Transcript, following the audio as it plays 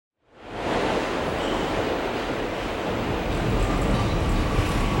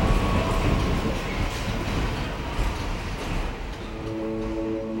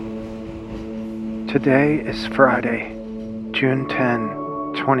Today is Friday, June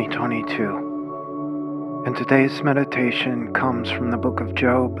 10, 2022, and today's meditation comes from the book of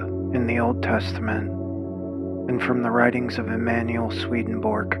Job in the Old Testament and from the writings of Emanuel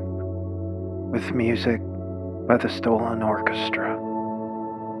Swedenborg, with music by the Stolen Orchestra.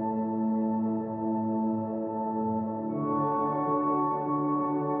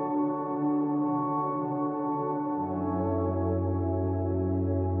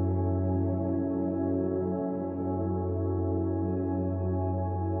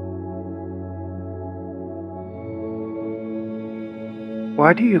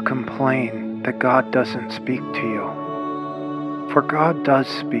 Why do you complain that God doesn't speak to you? For God does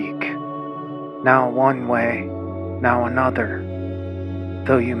speak, now one way, now another,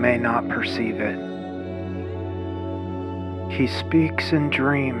 though you may not perceive it. He speaks in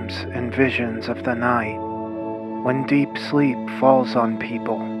dreams and visions of the night, when deep sleep falls on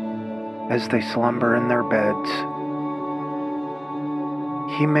people as they slumber in their beds.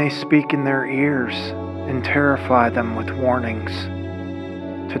 He may speak in their ears and terrify them with warnings,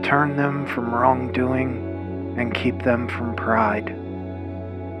 to turn them from wrongdoing and keep them from pride,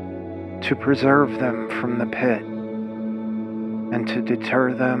 to preserve them from the pit, and to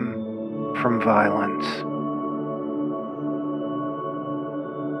deter them from violence.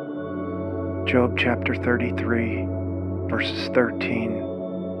 Job chapter 33, verses 13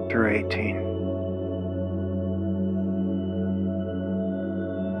 through 18.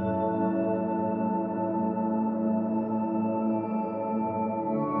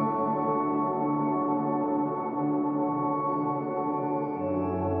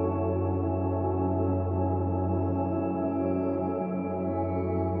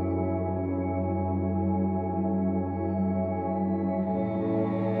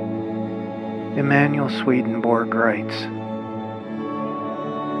 Emanuel Swedenborg writes,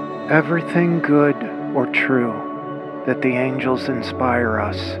 "Everything good or true that the angels inspire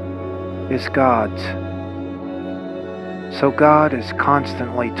us is God's. So God is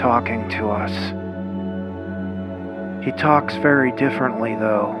constantly talking to us. He talks very differently,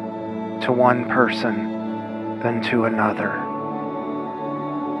 though, to one person than to another.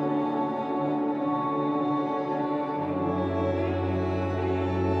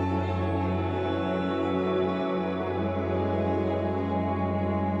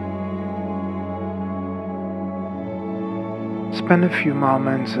 Spend a few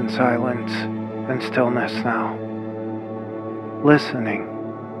moments in silence and stillness now, listening.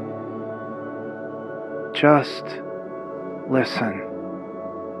 Just listen.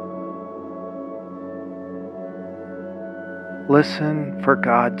 Listen for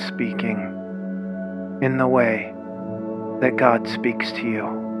God speaking in the way that God speaks to you.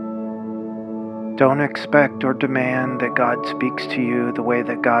 Don't expect or demand that God speaks to you the way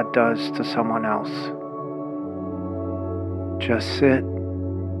that God does to someone else. Just sit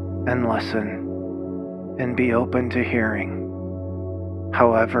and listen and be open to hearing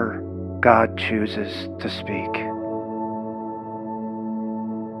however God chooses to speak."